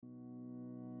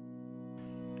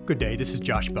Good day. This is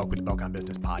Josh Belk with the Belk on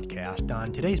Business podcast.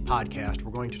 On today's podcast,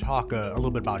 we're going to talk a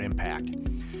little bit about impact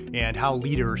and how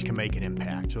leaders can make an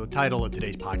impact. So the title of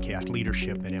today's podcast,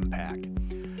 Leadership and Impact.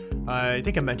 I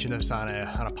think I mentioned this on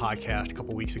a podcast a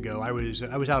couple weeks ago. I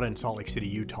was out in Salt Lake City,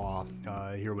 Utah,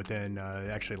 here within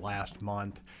actually last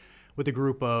month, with a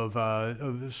group of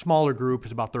a smaller group.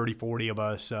 It's about 30, 40 of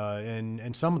us,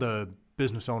 and some of the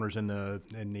business owners in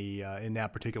that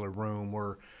particular room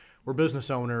were business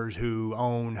owners who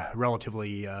own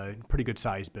relatively pretty good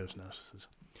sized businesses.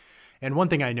 And one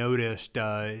thing I noticed,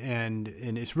 and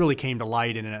it's really came to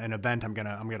light in an event I'm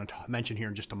gonna mention here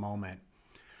in just a moment.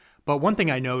 But one thing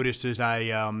I noticed as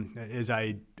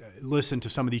I listened to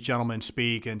some of these gentlemen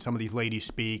speak and some of these ladies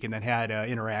speak, and then had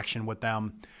interaction with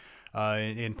them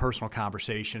in personal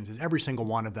conversations, is every single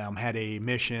one of them had a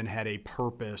mission, had a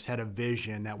purpose, had a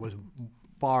vision that was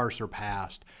far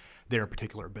surpassed their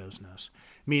particular business,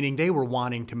 meaning they were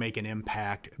wanting to make an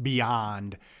impact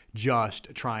beyond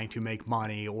just trying to make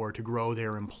money or to grow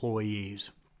their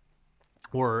employees,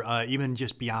 or even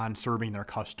just beyond serving their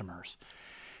customers.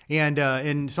 And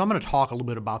so I'm going to talk a little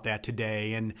bit about that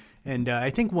today. And I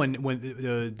think when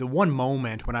the one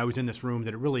moment when I was in this room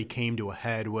that it really came to a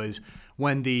head was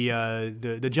when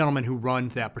the gentleman who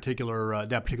runs that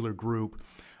particular group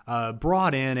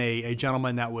brought in a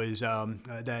gentleman that was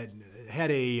that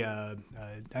had a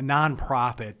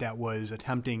nonprofit that was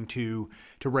attempting to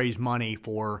raise money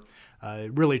for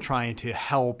really trying to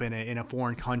help in a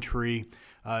foreign country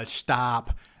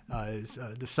stop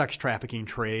the sex trafficking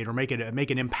trade, or make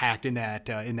an impact in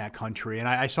that country. And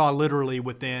I saw literally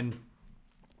within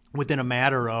a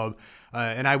matter of,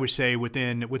 and I would say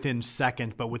within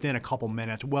seconds, but within a couple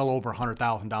minutes, well over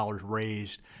 $100,000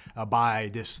 raised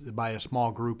by a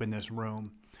small group in this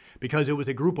room, because it was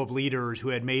a group of leaders who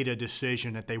had made a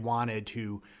decision that they wanted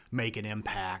to make an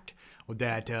impact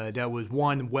that was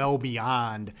one well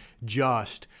beyond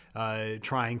just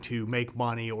trying to make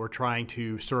money or trying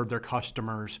to serve their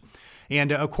customers.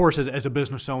 And of course, as a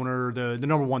business owner, the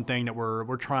number one thing that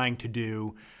we're trying to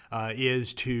do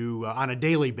is to, on a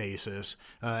daily basis,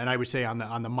 and I would say on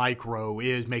the micro,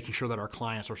 is making sure that our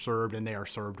clients are served and they are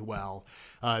served well.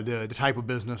 The type of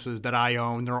businesses that I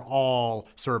own, they're all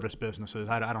service businesses.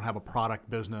 I don't have a product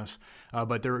business,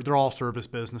 but they're all service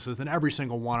businesses. And every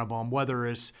single one of them, whether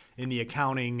it's in the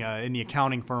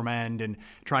accounting firm end and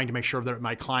trying to make sure that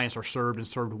my clients are served and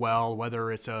served well,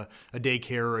 whether it's a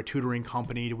daycare or a tutoring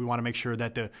company, we want to make sure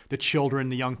that the children,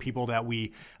 the young people that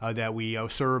we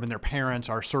serve and their parents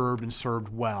are served and served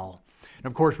well. And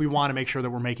of course, we want to make sure that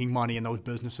we're making money in those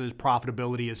businesses.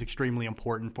 Profitability is extremely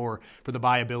important for the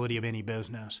viability of any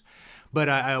business. But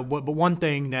one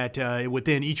thing that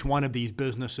within each one of these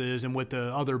businesses and with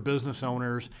the other business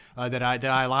owners that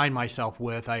I align myself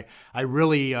with, I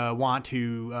really want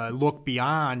to look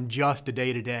beyond just the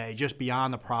day-to-day, just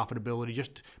beyond the profitability,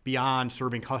 just beyond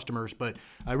serving customers. But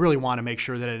I really want to make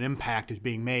sure that an impact is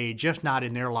being made, just not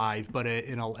in their lives, but at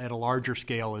a larger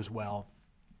scale as well.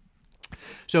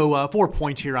 So 4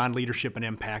 points here on leadership and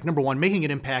impact. Number one, making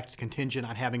an impact is contingent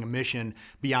on having a mission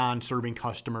beyond serving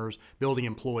customers, building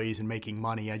employees, and making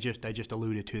money. I just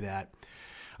alluded to that.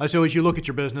 So as you look at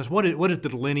your business, what is the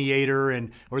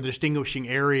delineator or the distinguishing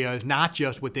areas, not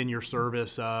just within your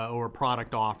service or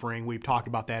product offering? We've talked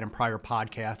about that in prior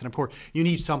podcasts. And of course, you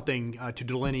need something to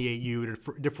delineate you,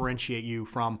 to differentiate you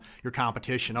from your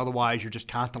competition. Otherwise, you're just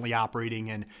constantly operating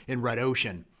in red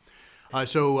ocean.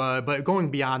 But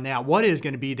going beyond that, what is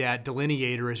going to be that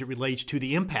delineator as it relates to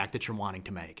the impact that you're wanting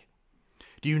to make?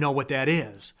 Do you know what that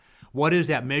is? What is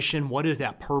that mission? What is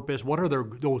that purpose? What are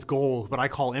those goals, what I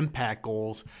call impact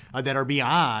goals, that are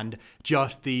beyond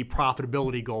just the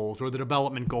profitability goals or the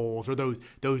development goals or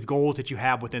those goals that you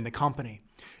have within the company?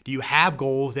 Do you have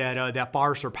goals that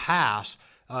far surpass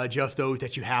just those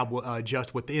that you have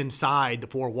just within inside the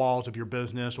four walls of your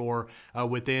business, or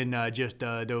within just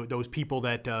those people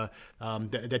that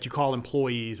you call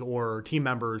employees or team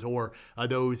members, or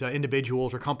those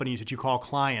individuals or companies that you call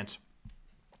clients,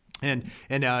 and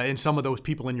some of those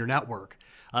people in your network?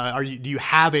 Do you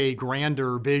have a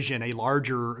grander vision, a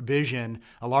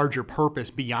larger purpose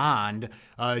beyond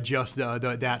just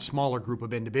that smaller group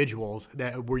of individuals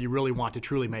where you really want to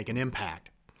truly make an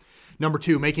impact? Number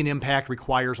two, making impact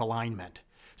requires alignment.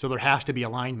 So there has to be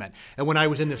alignment. And when I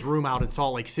was in this room out in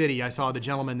Salt Lake City, I saw the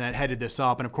gentleman that headed this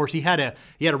up. And of course, he had a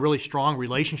really strong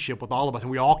relationship with all of us.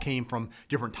 And we all came from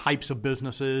different types of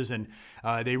businesses. And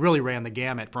they really ran the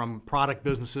gamut from product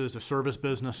businesses to service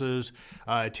businesses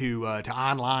to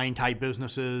online type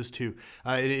businesses to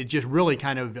it just really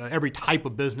kind of every type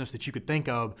of business that you could think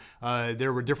of.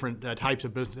 There were different types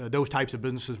of business. Those types of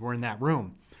businesses were in that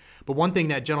room. But one thing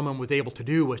that gentleman was able to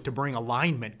do was to bring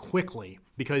alignment quickly,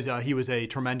 because he was a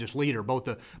tremendous leader. Both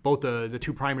the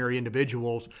two primary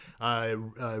individuals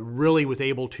really was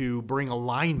able to bring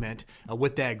alignment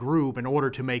with that group in order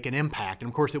to make an impact. And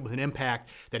of course, it was an impact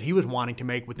that he was wanting to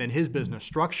make within his business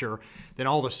structure. Then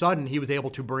all of a sudden, he was able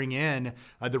to bring in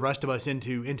the rest of us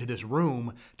into this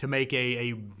room to make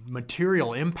a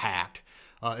material impact,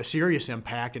 a serious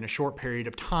impact in a short period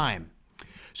of time.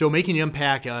 So making an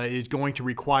impact is going to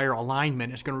require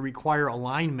alignment. It's going to require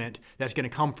alignment that's going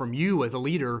to come from you as a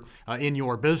leader in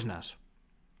your business.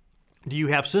 Do you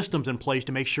have systems in place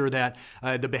to make sure that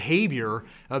the behavior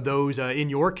of those in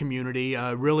your community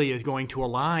really is going to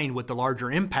align with the larger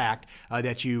impact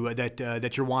that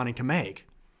you're wanting to make?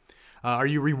 Are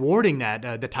you rewarding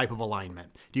that type of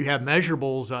alignment? Do you have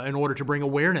measurables in order to bring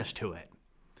awareness to it?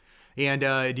 And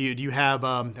do you have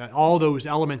all those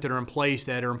elements that are in place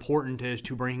that are important as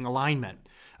to bringing alignment?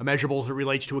 Measurables that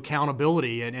relates to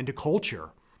accountability and to culture.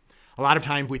 A lot of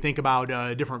times we think about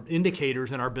different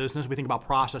indicators in our business. We think about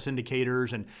process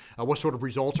indicators and what sort of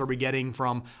results are we getting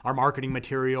from our marketing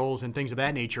materials and things of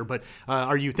that nature. But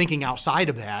are you thinking outside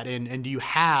of that? And do you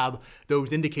have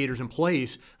those indicators in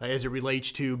place as it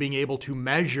relates to being able to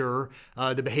measure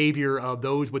the behavior of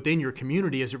those within your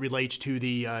community as it relates to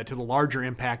the larger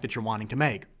impact that you're wanting to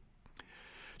make?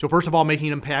 So first of all, making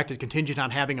an impact is contingent on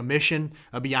having a mission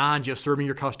beyond just serving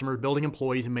your customers, building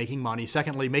employees, and making money.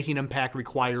 Secondly, making an impact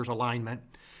requires alignment.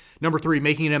 Number three,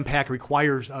 making an impact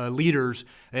requires leaders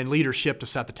and leadership to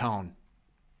set the tone.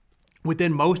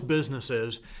 Within most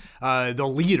businesses, the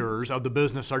leaders of the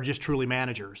business are just truly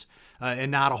managers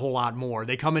and not a whole lot more.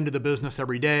 They come into the business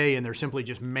every day and they're simply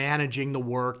just managing the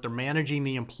work. They're managing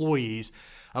the employees,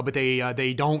 but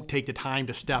they don't take the time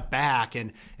to step back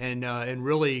and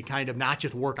really kind of not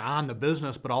just work on the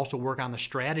business, but also work on the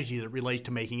strategy that relates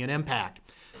to making an impact.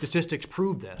 Statistics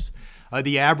prove this.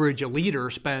 The average leader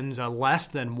spends less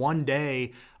than 1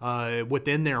 day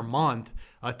within their month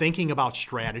thinking about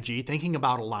strategy, thinking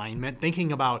about alignment,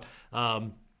 thinking about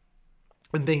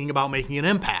making an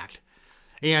impact.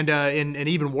 And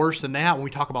even worse than that, when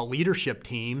we talk about leadership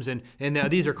teams, and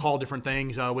these are called different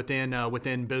things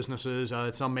within businesses.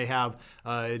 Some may have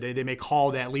they may call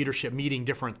that leadership meeting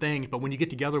different things. But when you get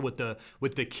together with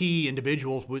the key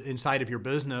individuals inside of your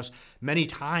business, many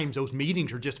times those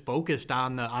meetings are just focused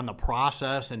on the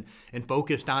process and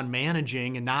focused on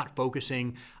managing and not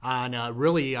focusing on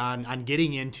really on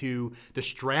getting into the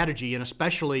strategy, and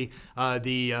especially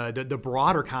the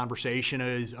broader conversation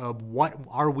is of what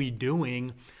are we doing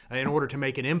in order to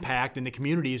make an impact in the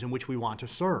communities in which we want to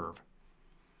serve.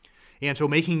 And so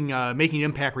making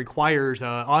impact requires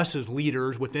us as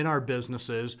leaders within our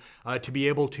businesses to be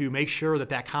able to make sure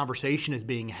that conversation is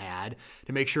being had,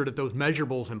 to make sure that those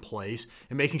measurables in place,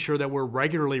 and making sure that we're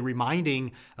regularly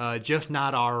reminding just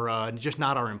not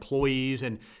our employees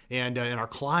and our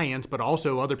clients, but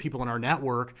also other people in our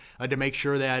network to make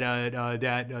sure that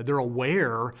they're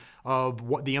aware of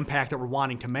what the impact that we're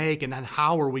wanting to make, and then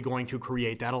how are we going to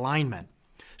create that alignment.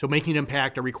 So making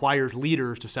impact requires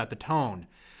leaders to set the tone.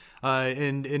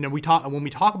 And when we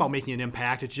talk about making an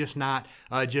impact, it's just not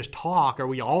just talk. Are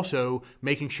we also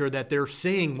making sure that they're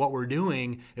seeing what we're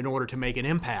doing in order to make an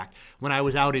impact? When I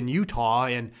was out in Utah,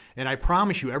 and I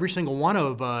promise you, every single one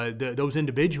of those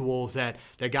individuals that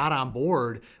got on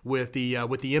board with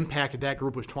the impact that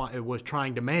group was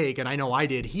trying to make, and I know I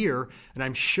did here, and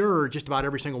I'm sure just about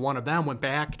every single one of them went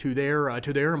back to their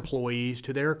employees,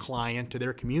 to their client, to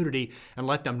their community, and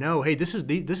let them know, hey, this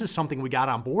is something we got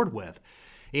on board with.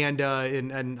 And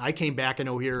I came back, I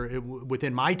know, here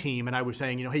within my team, and I was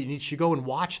saying, hey, you should go and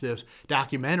watch this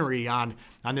documentary on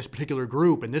this particular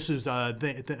group. And this is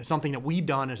something that we've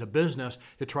done as a business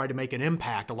to try to make an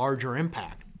impact, a larger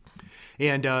impact.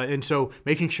 And so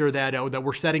making sure that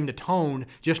we're setting the tone,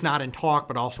 just not in talk,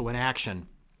 but also in action.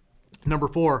 Number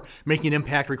four, making an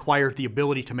impact requires the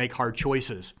ability to make hard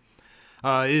choices.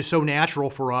 It is so natural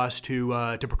for us to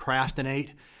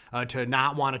procrastinate, to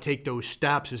not want to take those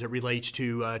steps as it relates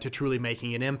to truly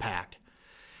making an impact.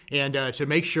 And to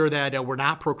make sure that we're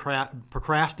not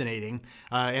procrastinating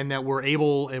and that we're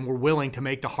able and we're willing to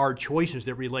make the hard choices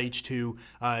that relates to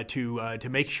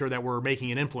make sure that we're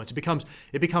making an influence.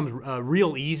 It becomes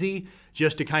real easy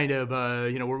just to kind of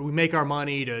we make our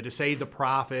money to save the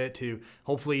profit, to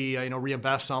hopefully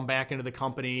reinvest some back into the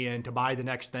company and to buy the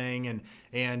next thing and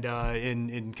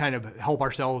kind of help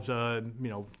ourselves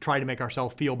try to make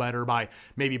ourselves feel better by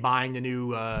maybe buying the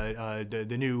new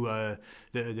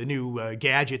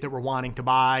gadget that we're wanting to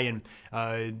buy, and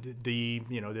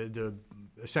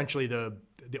essentially the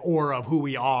aura of who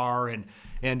we are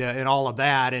and all of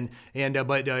that,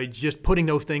 but just putting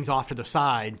those things off to the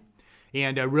side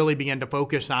and really begin to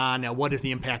focus on what is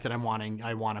the impact that I want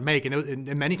to make. And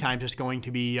many times it's going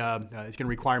to be it's going to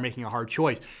require making a hard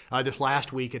choice. This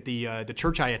last week at the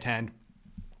church I attend,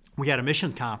 we had a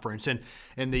missions conference, and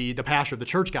the pastor of the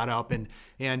church got up and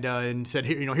said,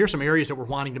 here's some areas that we're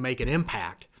wanting to make an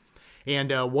impact.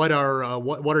 And what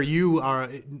are you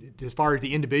as far as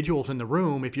the individuals in the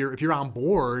room? If you're on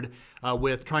board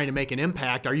with trying to make an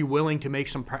impact, are you willing to make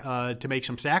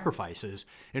some sacrifices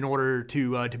in order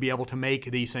to be able to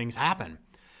make these things happen?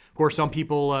 Of course, some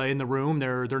people in the room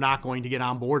they're not going to get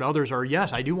on board. Others are,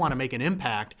 yes, I do want to make an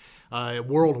impact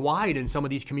worldwide in some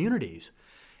of these communities.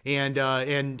 And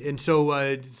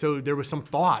so there was some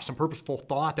purposeful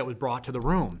thought that was brought to the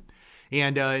room.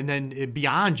 And then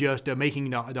beyond just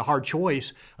making the hard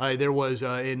choice, there was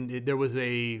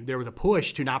a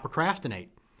push to not procrastinate.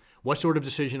 What sort of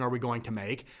decision are we going to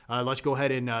make? Let's go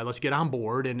ahead and let's get on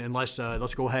board and let's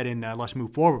go ahead and let's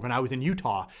move forward. When I was in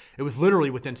Utah, it was literally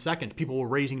within seconds. People were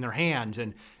raising their hands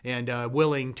and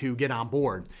willing to get on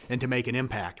board and to make an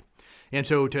impact. And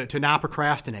so to not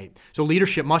procrastinate. So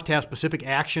leadership must have specific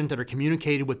actions that are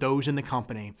communicated with those in the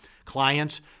company,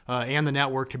 clients, and the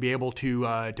network to be able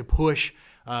to push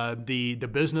the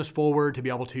business forward, to be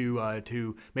able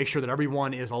to make sure that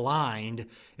everyone is aligned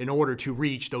in order to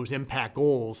reach those impact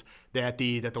goals that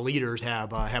the leaders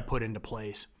have put into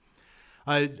place.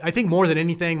 I think more than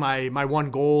anything, my one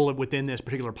goal within this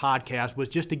particular podcast was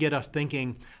just to get us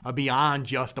thinking beyond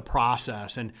just the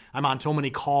process. And I'm on so many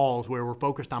calls where we're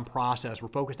focused on process, we're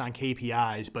focused on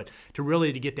KPIs, but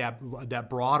to get that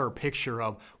broader picture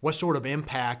of what sort of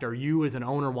impact are you as an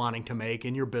owner wanting to make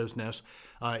in your business,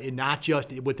 not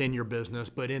just within your business,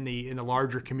 but in the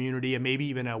larger community and maybe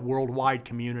even a worldwide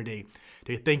community.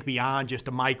 To think beyond just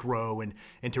a micro and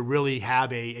to really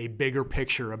have a bigger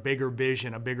picture, a bigger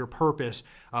vision, a bigger purpose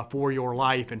for your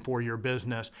life and for your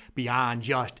business beyond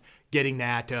just getting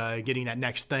that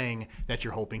next thing that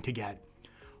you're hoping to get.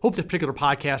 Hope this particular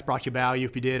podcast brought you value.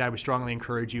 If you did, I would strongly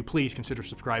encourage you, please consider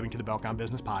subscribing to the Belk on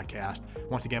Business podcast.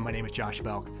 Once again, my name is Josh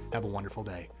Belk. Have a wonderful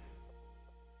day.